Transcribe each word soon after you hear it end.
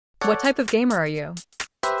What type of gamer are you?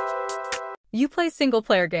 You play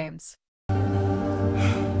single-player games.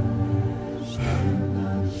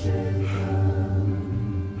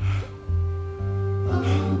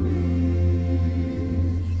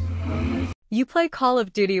 You play Call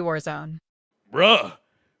of Duty Warzone. Bruh,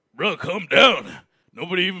 calm down.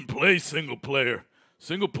 Nobody even plays single player.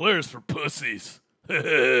 Single player's for pussies.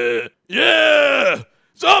 Yeah!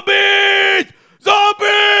 Zombies!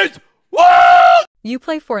 Zombies! Woo! You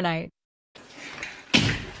play Fortnite.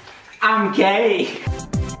 I'm gay.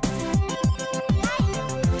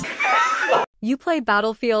 You play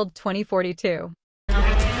Battlefield 2042.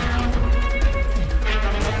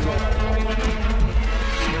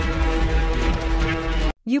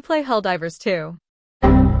 You play Helldivers 2.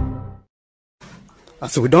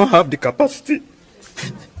 So we don't have the capacity.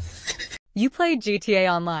 You play GTA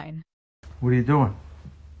Online. What are you doing?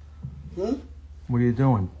 What are you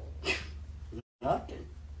doing? Nothing.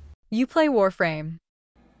 You play Warframe.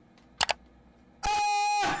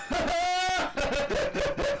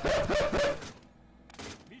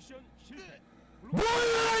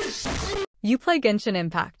 You play Genshin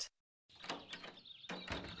Impact.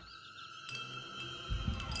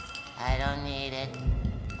 I don't need it.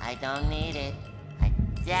 I don't need it. I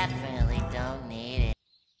definitely don't need it.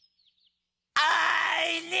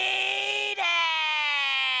 I need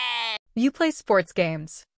it! You play sports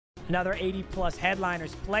games. Another 80-plus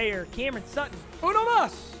headliners player, Cameron Sutton. Uno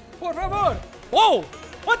más, por favor. Whoa!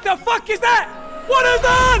 What the fuck is that? What is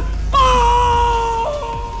that? Oh!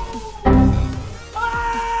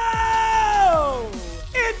 Oh!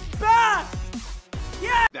 It's back!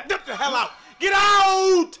 Yeah! Get the hell out! Get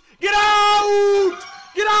out! Get out!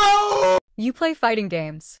 Get out! You play fighting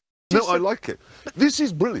games. No, I like it. This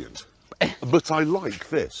is brilliant. But I like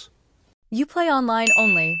this. You play online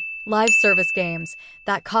only, live service games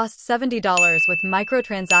that cost $70 with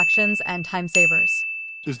microtransactions and time savers.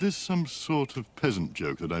 Is this some sort of peasant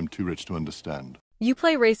joke that I'm too rich to understand? You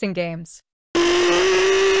play racing games.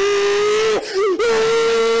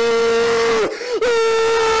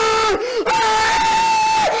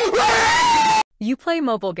 You play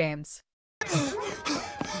mobile games.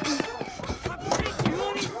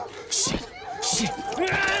 Shit.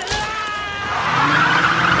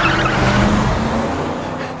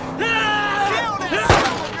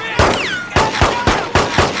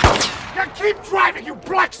 Now keep driving, you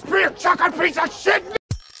black spear chucker piece of shit!